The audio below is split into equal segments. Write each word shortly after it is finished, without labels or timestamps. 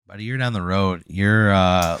About a year down the road, you're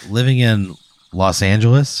living in Los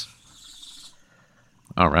Angeles.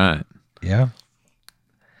 All right. Yeah.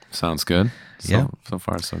 Sounds good. Yeah. So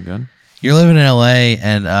far, so good. You're living in LA,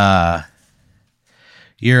 and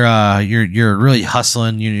you're really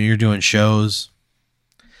hustling. You're doing shows.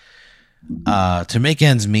 To make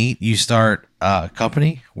ends meet, you start a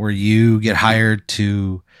company where you get hired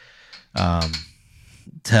to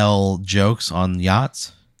tell jokes on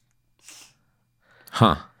yachts.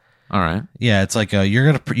 Huh. All right. Yeah, it's like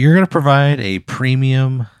you're gonna provide a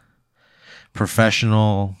premium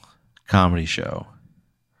professional comedy show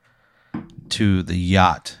to the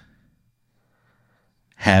yacht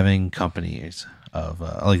having companies of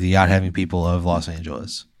like the yacht having people of Los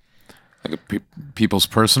Angeles. Like people's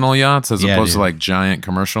personal yachts as opposed to like giant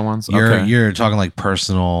commercial ones. You're talking like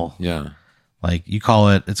personal. Yeah. Like you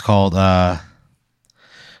call it. It's called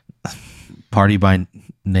Party by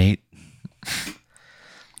Nate.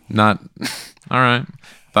 Not. All right.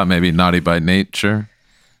 Thought maybe Naughty by Nature.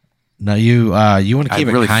 No, you want to keep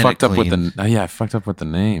it really kind of fucked up with clean. I fucked up with the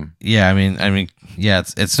name. Yeah, I mean, yeah,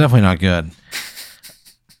 it's definitely not good.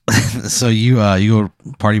 So you go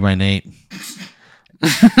Party by Nate.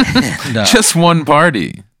 And, just one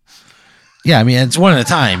party. Yeah, I mean it's one at a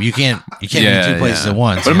time. You can't be two places at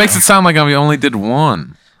once. But it makes it sound like I only did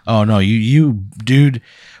one. Oh no, you dude,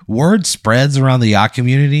 word spreads around the yacht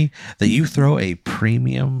community that you throw a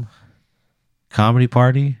premium comedy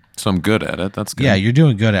party. So I'm good at it. That's good. Yeah, you're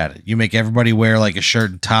doing good at it. You make everybody wear like a shirt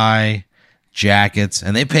and tie, jackets,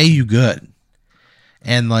 and they pay you good.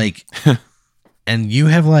 And like and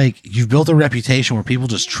you've built a reputation where people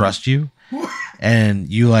just trust you. And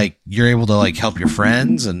you're able to like help your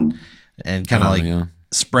friends and kind of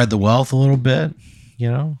spread the wealth a little bit, you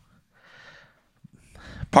know.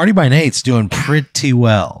 Party by Nate's doing pretty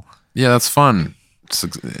well. Yeah, that's fun.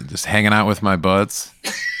 Just hanging out with my buds.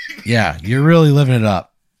 Yeah, you're really living it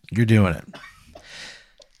up. You're doing it.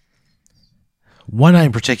 One night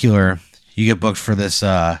in particular, you get booked for this.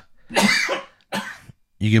 You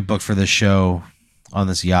get booked for this show on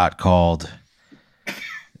this yacht called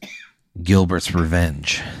Gilbert's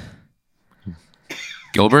Revenge.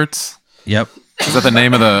 Gilbert's? Yep. Is that the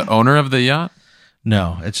name of the owner of the yacht?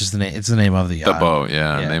 No, it's just the name. It's the name of the yacht. The boat,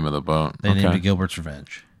 yeah. Name of the boat. They named it Gilbert's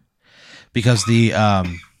Revenge because the guy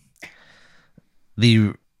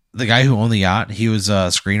who owned the yacht, he was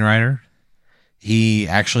a screenwriter. He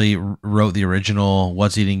actually wrote the original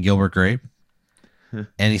 "What's Eating Gilbert Grape,"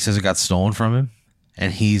 and he says it got stolen from him,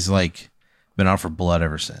 and he's like been out for blood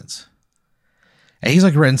ever since. And he's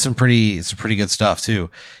like written some pretty good stuff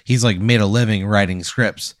too. He's like made a living writing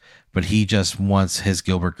scripts, but he just wants his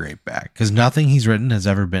Gilbert Grape back because nothing he's written has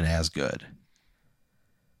ever been as good.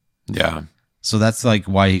 Yeah. So that's like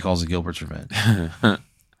why he calls it Gilbert's Revenge.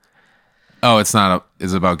 Oh, it's not.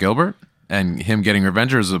 Is it about Gilbert and him getting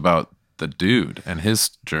revenge, or is it about the dude and his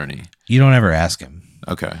journey? You don't ever ask him.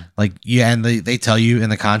 Okay. Like, yeah, and they tell you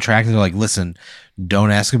in the contract, they're like, listen, don't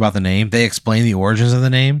ask about the name. They explain the origins of the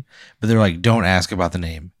name, but they're like, don't ask about the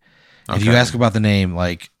name. Okay. If you ask about the name,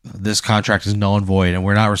 like, this contract is null and void, and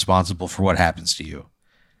we're not responsible for what happens to you.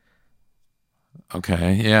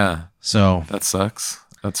 Okay, yeah. So that sucks.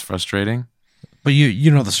 That's frustrating. But you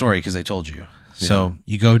know the story because they told you. Yeah. So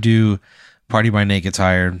you go do Party by Nate Gets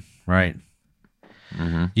Hired, right?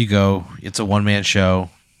 Mm-hmm. You go. It's a one-man show.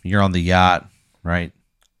 You're on the yacht, right?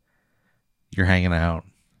 You're hanging out,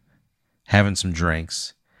 having some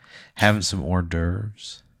drinks, having some hors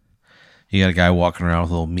d'oeuvres. You got a guy walking around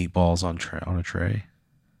with little meatballs on a tray.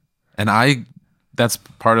 And that's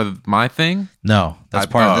part of my thing? No, that's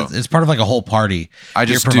it's part of like a whole party. I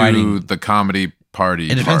just do the comedy party.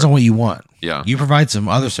 It depends on what you want. Yeah. You provide some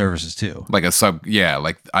other services too. Like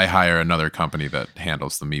like I hire another company that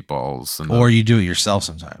handles the meatballs. Or you do it yourself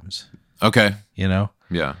sometimes. Okay. You know?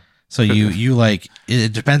 Yeah. So you like,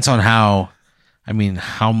 it depends on how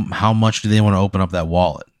much do they want to open up that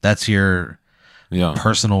wallet? That's your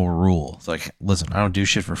personal rule. It's like, listen, I don't do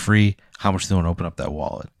shit for free. How much do they want to open up that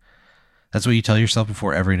wallet? That's what you tell yourself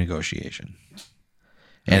before every negotiation.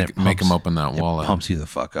 And make them open that wallet. It pumps you the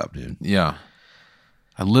fuck up, dude. Yeah.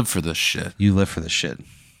 I live for this shit. You live for this shit.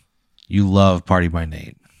 You love Party by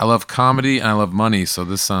Nate. I love comedy and I love money, so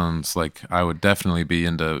this sounds like I would definitely be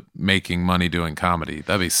into making money doing comedy.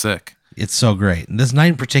 That'd be sick. It's so great. And this night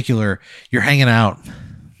in particular, you're hanging out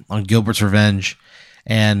on Gilbert's Revenge,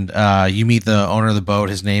 and you meet the owner of the boat.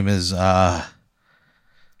 His name is Quaid.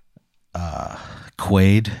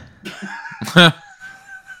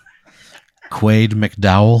 Quaid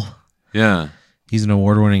McDowell. Yeah. He's an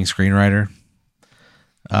award-winning screenwriter.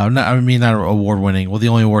 Not award-winning. Well, the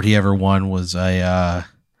only award he ever won was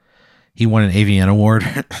he He won an AVN award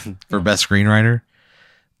for best screenwriter.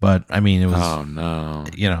 But I mean, it was Oh no.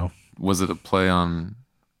 you know Was it a play on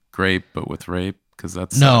grape but with rape? Because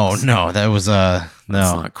that's no that was That's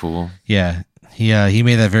no not cool. yeah he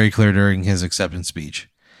made that very clear during his acceptance speech.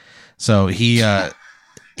 So he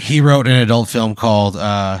wrote an adult film called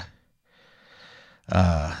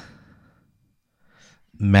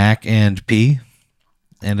Mac and P,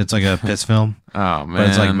 and it's like a piss film, Oh man. but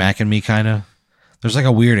it's like Mac and Me kind of. There's like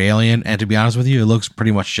a weird alien, and to be honest with you, it looks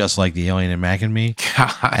pretty much just like the alien in Mac and Me.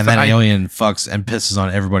 God, And that alien fucks and pisses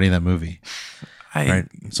on everybody in that movie. Right.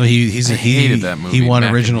 So he hated that movie, He won Mac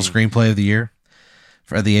and original Me. screenplay of the year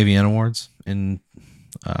for the AVN Awards in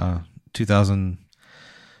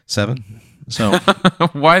 2007. So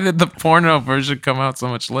Why did the porno version come out so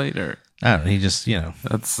much later? I don't know. He just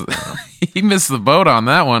That's he missed the boat on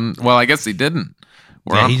that one. Well, I guess he didn't.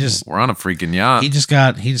 We're Yeah, on, we're on a freaking yacht. he just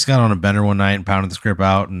got on a bender one night and pounded the script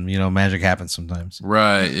out, and magic happens sometimes.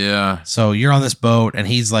 Right, yeah. So you're on this boat, and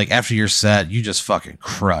he's like, after your set, you just fucking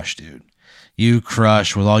crush, dude. You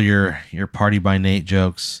crush with all your party by Nate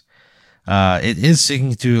jokes. It is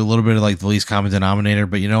sticking to a little bit of like the least common denominator,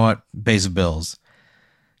 but you know what? Pays the bills.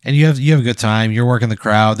 And you have a good time. You're working the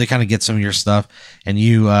crowd. They kind of get some of your stuff, and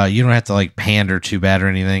you don't have to like pander too bad or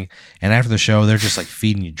anything. And after the show, they're just like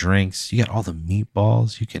feeding you drinks. You got all the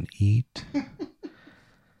meatballs you can eat.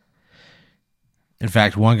 In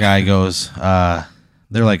fact, one guy goes,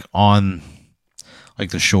 they're like on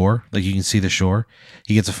like the shore, like you can see the shore.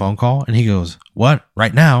 He gets a phone call, and he goes, "What?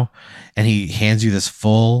 Right now?" And he hands you this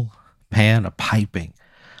full pan of piping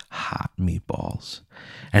hot meatballs.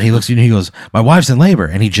 And he looks at you and he goes, "My wife's in labor."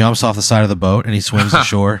 And he jumps off the side of the boat and he swims to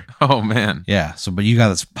shore. Oh man. Yeah. So, but you got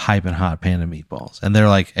this piping hot pan of meatballs. And they're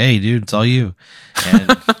like, "Hey, dude, it's all you."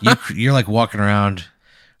 And you're like walking around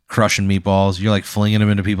crushing meatballs. You're like flinging them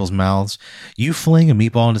into people's mouths. You fling a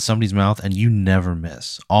meatball into somebody's mouth and you never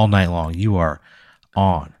miss all night long. You are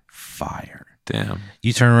on fire. Damn.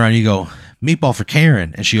 You turn around, you go, "Meatball for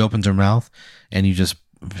Karen." And she opens her mouth and you just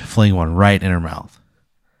fling one right in her mouth.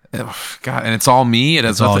 Ugh, God, and it's all me. It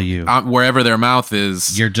has It's all nothing- you. wherever their mouth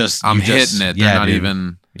is, I'm hitting it. They're yeah, not dude.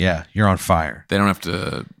 even. Yeah, you're on fire. They don't have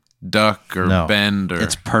to duck or No. bend or.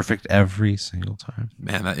 It's perfect every single time.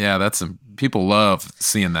 Man, that's some people love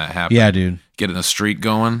seeing that happen. Yeah, dude. Getting a streak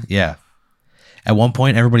going. Yeah. At one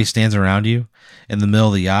point, everybody stands around you in the middle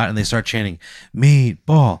of the yacht and they start chanting,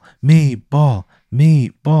 "Meatball, meatball,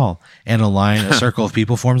 meatball." And a circle of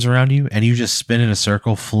people forms around you, and you just spin in a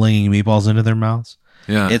circle, flinging meatballs into their mouths.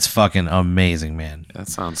 Yeah, It's fucking amazing, man. that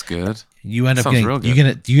sounds good. You end up Sounds real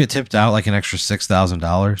getting you get tipped out like an extra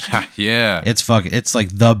 $6,000. Yeah, It's like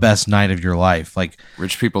the best night of your life, like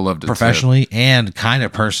rich people love to professionally and kind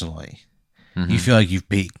of personally. Mm-hmm. You feel like you've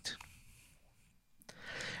peaked.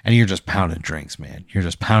 And you're just pounding drinks, man. You're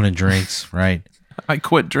just pounding drinks, right? tip. I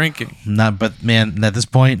quit drinking. But man, at this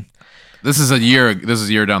point, This is a year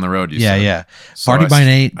down the road. You said. yeah. So Party by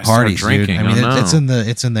Nate, I start parties, dude. drinking. I mean, Oh, it's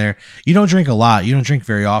in there. You don't drink a lot. You don't drink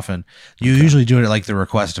very often. You usually do it at like the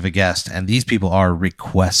request of a guest, and these people are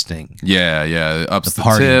requesting Yeah. Ups the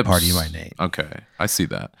party tips. by Nate. Okay, I see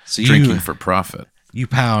that. So Drinking for profit. You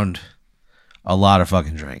pound a lot of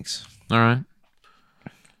fucking drinks. All right.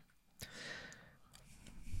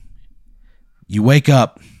 You wake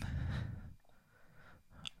up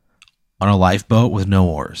on a lifeboat with no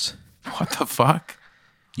oars. What the fuck?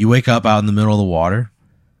 You wake up out in the middle of the water.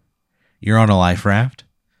 You're on a life raft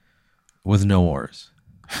with no oars.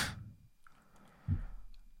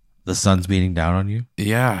 The sun's beating down on you.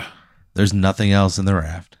 Yeah. There's nothing else in the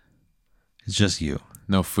raft. It's just you.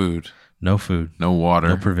 No food. No food. No water.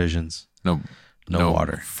 No provisions. No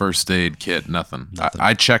water. First aid kit. Nothing. Nothing.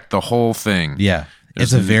 I checked the whole thing. Yeah.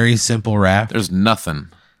 There's It's a very simple raft. There's nothing.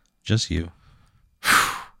 Just you.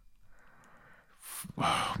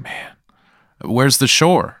 Oh man. Where's the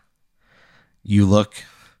shore? You look.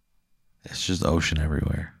 It's just ocean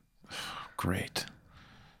everywhere. Great.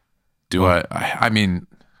 Do I mean,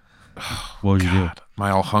 What would you do? God, am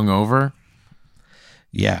I all hungover?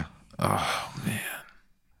 Yeah. Oh man. You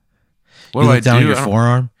What do I look down do? at your I don't-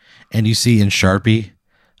 forearm and you see in Sharpie,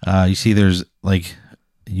 you see there's like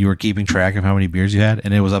you were keeping track of how many beers you had,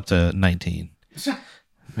 and it was up to 19. You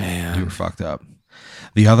Man. were fucked up.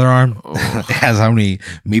 The other arm has how many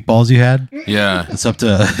meatballs you had. Yeah. It's up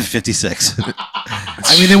to 56.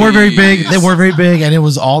 I mean, they weren't very big. They weren't very big, and it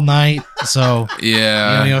was all night, so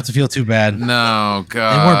Yeah. you don't have to feel too bad. No, They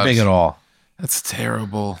God. weren't big at all. That's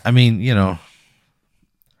terrible. I mean,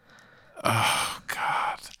 Oh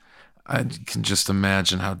God. I can just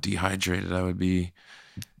imagine how dehydrated I would be.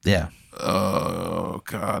 yeah. Oh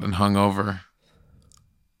God, and hungover.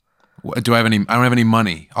 Do I have any? I don't have any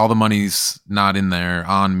money. All the money's not in there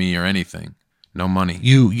on me or anything. No money.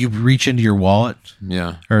 You reach into your wallet,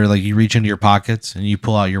 Yeah. or like you reach into your pockets and you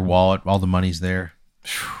pull out your wallet. All the money's there.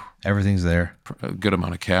 Everything's there. A good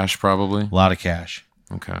amount of cash, probably. A lot of cash.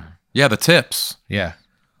 Okay. Yeah, the tips. Yeah,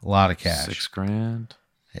 a lot of cash. $6,000.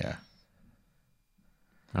 Yeah.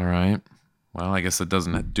 All right. Well, I guess it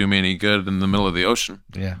doesn't do me any good in the middle of the ocean.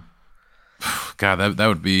 Yeah. God,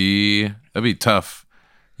 that'd be tough.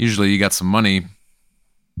 Usually, you got some money,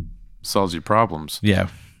 solves your problems. Yeah.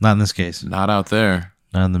 Not in this case. Not out there.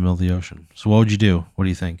 Not in the middle of the ocean. So what would you do? What do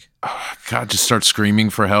you think? God, just start screaming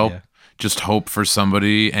for help. Yeah. Just hope for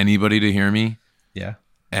anybody to hear me, Yeah.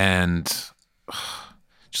 and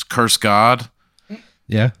just curse God.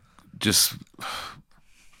 Yeah. Just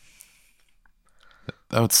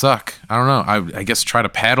that would suck. I don't know. I guess try to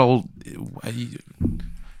paddle.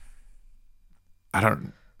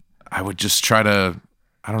 I would just try to,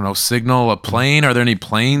 I don't know, signal a plane. Are there any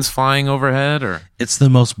planes flying overhead or? It's the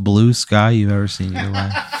most blue sky you've ever seen in your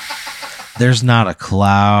life. There's not a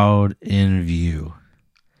cloud in view.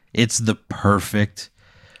 It's the perfect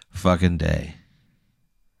fucking day.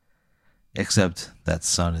 Except that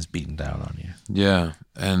sun is beating down on you. Yeah.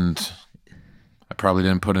 And I probably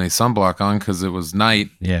didn't put any sunblock on because it was night.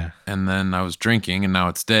 Yeah. And then I was drinking and now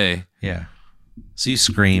it's day. Yeah. So you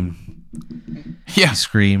scream. Yeah. You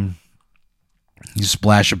scream. You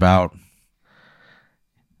splash about.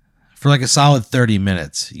 For like a solid 30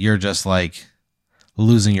 minutes, you're just like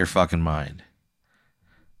losing your fucking mind.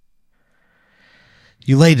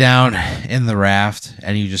 You lay down in the raft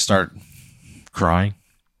and you just start crying,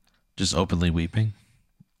 just openly weeping.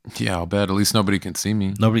 Yeah, I'll bet. At least nobody can see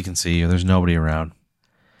me. Nobody can see you. There's nobody around.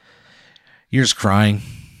 You're just crying.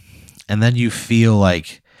 And then you feel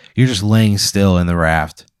like you're just laying still in the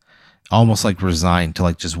raft, almost like resigned to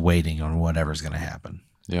like just waiting on whatever's going to happen.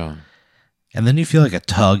 Yeah. And then you feel like a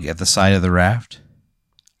tug at the side of the raft.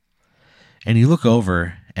 And you look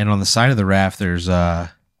over, and on the side of the raft, there's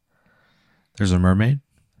a mermaid.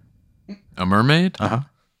 A mermaid? Uh-huh.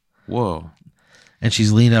 Whoa. And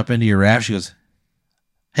she's leaning up into your raft. She goes,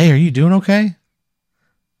 "Hey, are you doing okay?"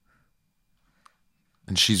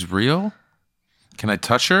 And she's real? Can I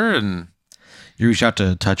touch her? And You reach out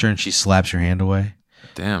to touch her, and she slaps your hand away.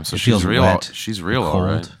 damn, so It she's feels real. wet, She's real, cold. all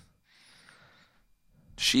right.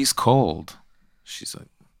 She's cold. She's like,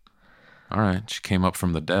 all right. She came up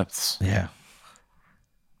from the depths. Yeah.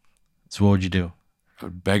 So what would you do? I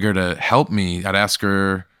would beg her to help me. I'd ask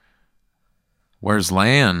her, where's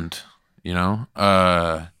land? You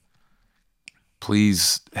know,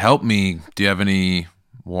 please help me. Do you have any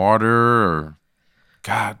water? Or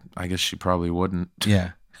God, I guess she probably wouldn't.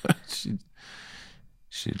 Yeah.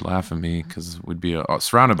 She'd laugh at me because we'd be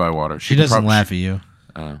surrounded by water. She doesn't laugh at you.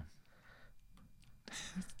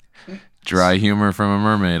 Dry humor from a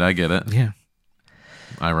mermaid. I get it. Yeah.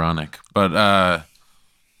 Ironic, but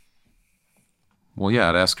well, yeah.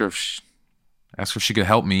 I'd ask her if she could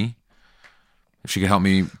help me. If she could help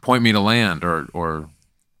me, point me to land, or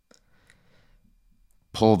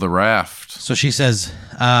pull the raft. So she says,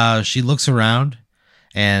 she looks around,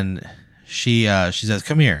 and she says,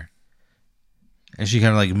 "Come here," and she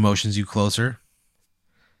kind of like motions you closer,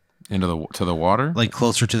 To the water. like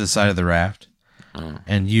closer to the side of the raft,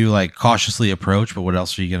 and you like cautiously approach. But what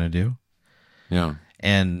else are you gonna do? Yeah.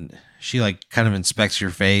 And she like kind of inspects your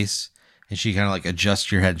face, and she kind of like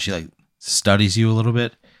adjusts your head, and she like studies you a little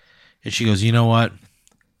bit, and she goes, "You know what?"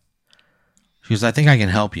 She goes, "I think I can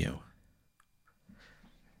help you."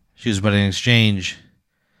 She goes, "But in exchange,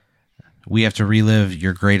 we have to relive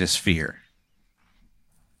your greatest fear."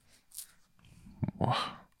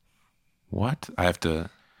 What? I have to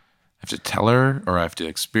tell her, or I have to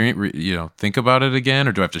experience, think about it again,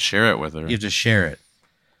 or do I have to share it with her? You have to share it.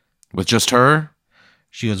 With just her?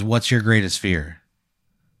 She goes, "What's your greatest fear?"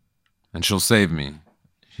 And she'll save me.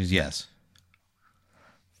 She goes, "Yes."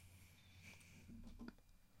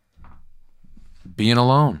 Being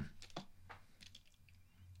alone.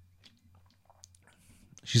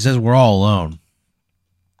 She says, "We're all alone."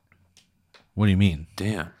 What do you mean?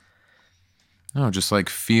 Damn. No, just like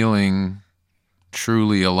feeling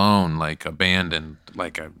truly alone, like abandoned,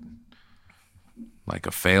 like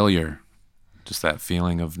a failure. Just that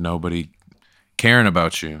feeling of nobody caring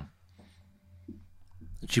about you.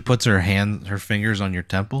 She puts her fingers on your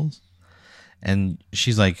temples, and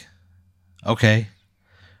she's like, "Okay,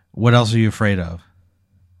 what else are you afraid of?"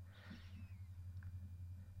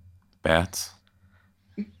 Bats.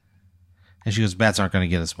 And she goes, "Bats aren't going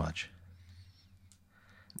to get us much."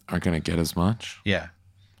 Aren't going to get as much? Yeah.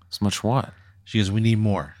 As much what? She goes, "We need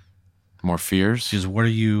more." More fears. She goes, what are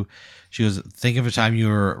you? She goes, think of a time you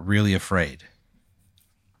were really afraid.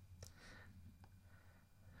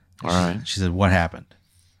 All right. She said, what happened?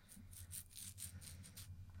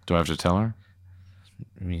 Do I have to tell her?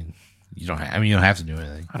 I mean, you don't have to do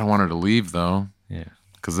anything. I don't want her to leave though, Yeah.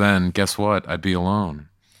 because then guess what? I'd be alone.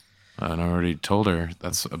 And I already told her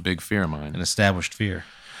that's a big fear of mine. An established fear.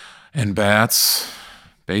 And bats,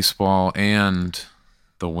 baseball, and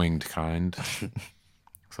the winged kind. So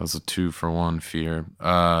that's a 2-for-1 fear.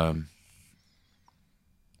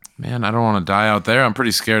 Man, I don't want to die out there. I'm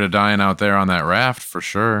pretty scared of dying out there on that raft for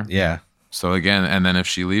sure. Yeah. So again, and then if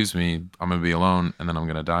she leaves me, I'm going to be alone and then I'm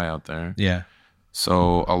going to die out there. Yeah.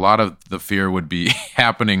 So a lot of the fear would be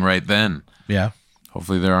happening right then. Yeah.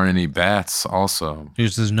 Hopefully there aren't any bats also.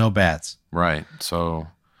 There's no bats. Right. So,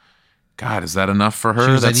 God, is that enough for her? She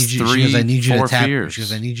goes, That's she three, goes, I need you 4 to tap. fears. She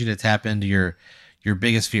goes, I need you to tap into your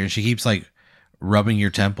biggest fear. And she keeps like rubbing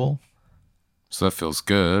your temple. So that feels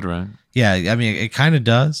good, right? Yeah, I mean, it kind of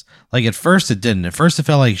does. Like at first, it didn't. At first, it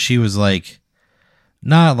felt like she was like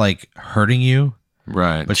not like hurting you,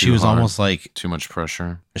 Right. but too she was hard, almost like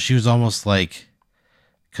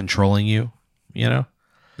controlling you, you know.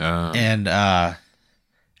 And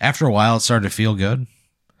after a while, it started to feel good.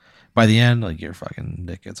 By the end, like your fucking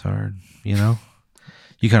dick gets hard, you know.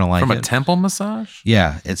 You kind of like from it. a temple massage?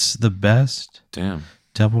 Yeah, it's the best Damn.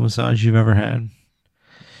 temple massage you've ever had.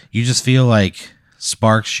 You just feel like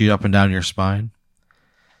sparks shoot up and down your spine.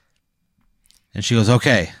 And she goes,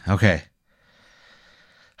 okay. I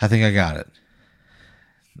think I got it.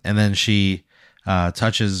 And then she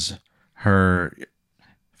touches her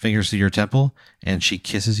fingers to your temple and she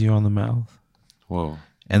kisses you on the mouth. Whoa.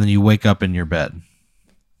 And then you wake up in your bed.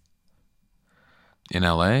 In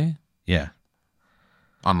LA? Yeah,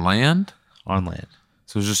 On land? on land.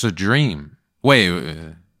 So it was just a dream. Wait,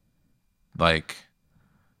 like,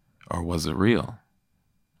 or was it real?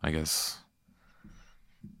 I guess.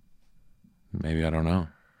 Maybe, I don't know.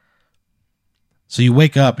 So you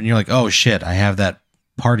wake up and you're like, oh shit, I have that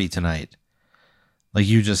party tonight. Like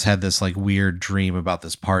you just had this like weird dream about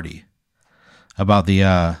this party. About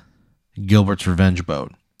the Gilbert's Revenge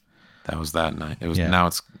boat. That was that night. It was, Yeah. now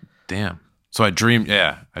it's, damn. So I dreamed,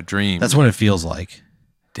 I dreamed. That's what it feels like.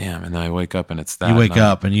 Damn, and then I wake up and it's that You wake night.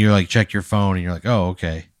 up and you like check your phone and you're like, oh,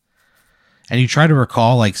 okay. And you try to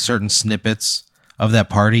recall like certain snippets of that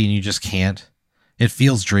party and you just can't. It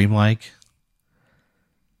feels dreamlike.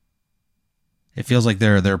 It feels like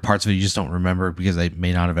there are parts of it you just don't remember because they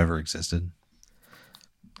may not have ever existed.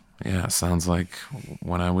 Yeah, it sounds like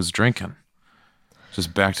when I was drinking.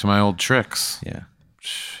 Just back to my old tricks. Yeah.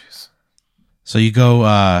 Jeez. So you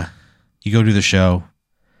go do the show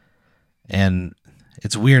and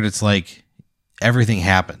it's weird. It's like everything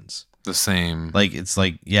happens. The same. Like it's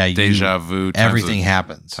like, yeah, Deja vu. everything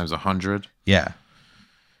happens. Times 100. Yeah.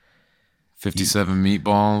 57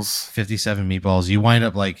 meatballs. 57 meatballs. You wind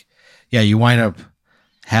up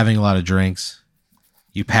having a lot of drinks.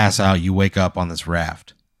 You pass out. You wake up on this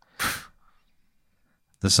raft.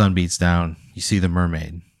 The sun beats down. You see the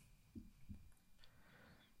mermaid.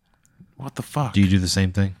 What the fuck? Do you do the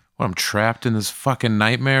same thing? What, I'm trapped in this fucking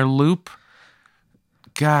nightmare loop?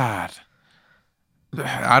 God.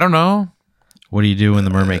 I don't know. What do you do when the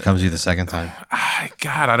mermaid comes to you the second time?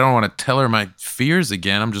 God, I don't want to tell her my fears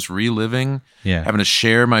again. I'm just reliving, Yeah. having to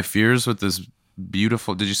share my fears with this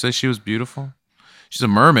beautiful. Did you say she was beautiful? She's a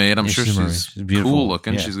mermaid. I'm Yeah, sure she's a mermaid. she's She's beautiful. cool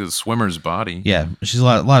looking. Yeah. She's got a swimmer's body. Yeah. She's a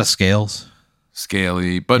lot of scales.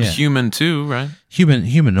 Scaly, but Yeah. human too, right?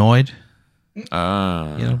 Humanoid.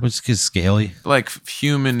 Uh, You know, which is scaly. like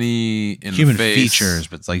human-y in Human the face, features,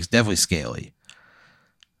 but it's like it's definitely scaly.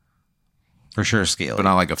 For sure scaly. but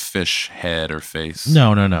not like a fish head or face.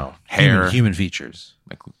 No. Hair. Human features.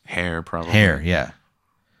 Like hair, probably. Hair, yeah.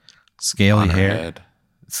 Scaly On her hair. head.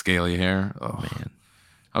 Scaly hair. Oh Man.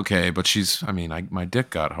 Okay, but she's. I mean, my dick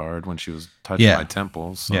got hard when she was touching Yeah. my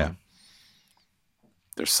temples. So Yeah.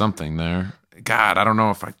 there's something there. God, I don't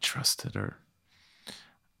know if I trusted her.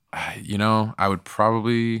 You know, I would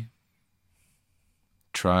probably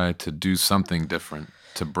try to do something different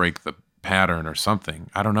to break the pattern or something.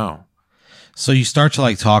 I don't know. So you start to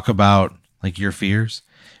like talk about like your fears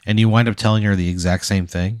and you wind up telling her the exact same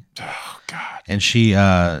thing. Oh God. And she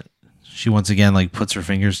once again like puts her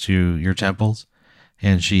fingers to your temples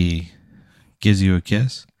and she gives you a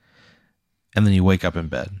kiss. And then you wake up in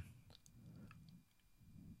bed.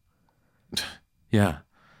 Yeah.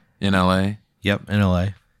 In LA. Yep, in LA.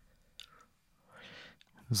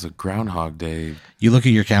 This is a Groundhog Day You look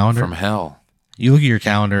at your calendar. from hell. You look at your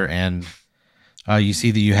calendar and you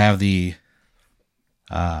see that you have the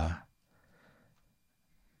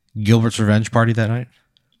Gilbert's Revenge party that night.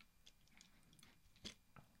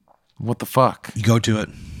 What the fuck? You go to it.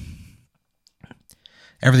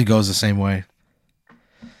 Everything goes the same way.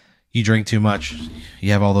 You drink too much.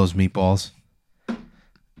 You have all those meatballs.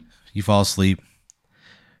 You fall asleep.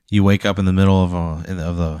 You wake up in the middle of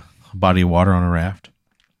the body of water on a raft.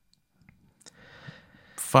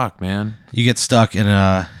 Fuck, man. You get stuck in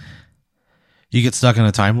a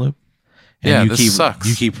time loop. Yeah, you this sucks.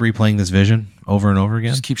 You keep replaying this vision over and over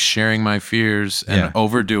again. Just keep sharing my fears and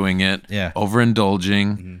overdoing it,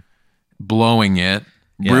 overindulging, blowing it,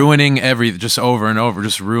 ruining just over and over,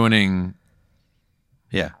 just ruining.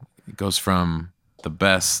 Yeah. It goes from the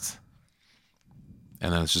best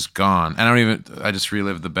and then it's just gone. I just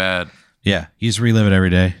relive the bad. Yeah. You just relive it every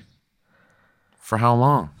day. For how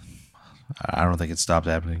long? I don't think it stopped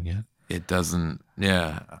happening yet. It doesn't.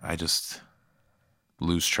 Yeah. I just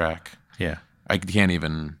lose track. Yeah.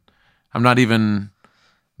 I'm not even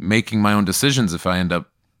making my own decisions if I end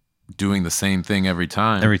up doing the same thing every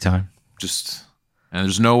time. And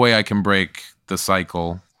there's no way I can break the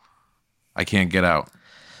cycle. I can't get out.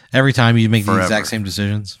 Every time you make Forever. the exact same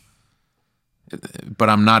decisions. But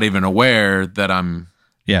I'm not even aware that I'm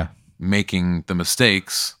Yeah. making the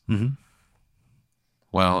mistakes. Mm-hmm.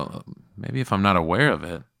 Well, maybe if I'm not aware of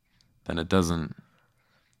it, then it doesn't.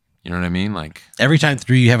 You know what I mean? Like every time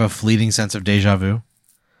through, you have a fleeting sense of deja vu.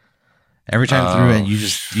 Every time through it,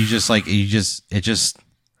 it's just like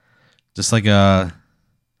a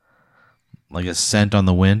scent on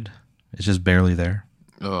the wind. It's just barely there.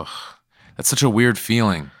 Ugh, that's such a weird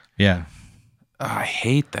feeling. Yeah. I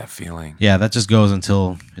hate that feeling. Yeah, that just goes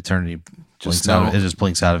until eternity. It just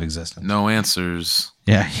blinks out of existence. No answers.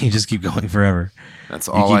 Yeah, you just keep going forever. That's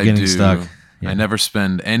all I do. Stuck. Yeah. I never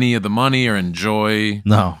spend any of the money or enjoy.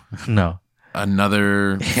 No.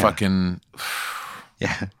 Another fucking.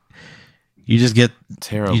 Yeah. You just get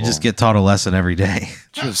terrible. You just get taught a lesson every day.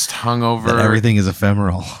 Just hungover. That everything is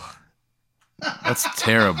ephemeral. That's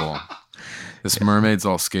terrible. This mermaid's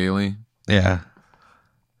all scaly. Yeah.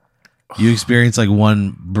 You experience like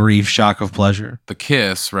one brief shock of pleasure. The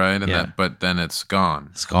kiss, right? And but then it's gone.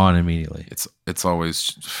 It's gone immediately. It's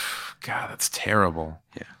always, God, that's terrible.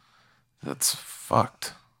 Yeah. That's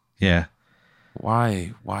fucked. Yeah. Who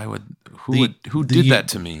did that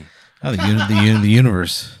to me? Oh, the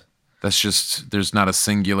universe. That's just, there's not a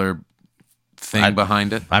singular thing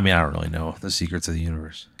behind it. I mean, I don't really know the secrets of the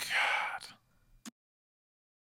universe. God.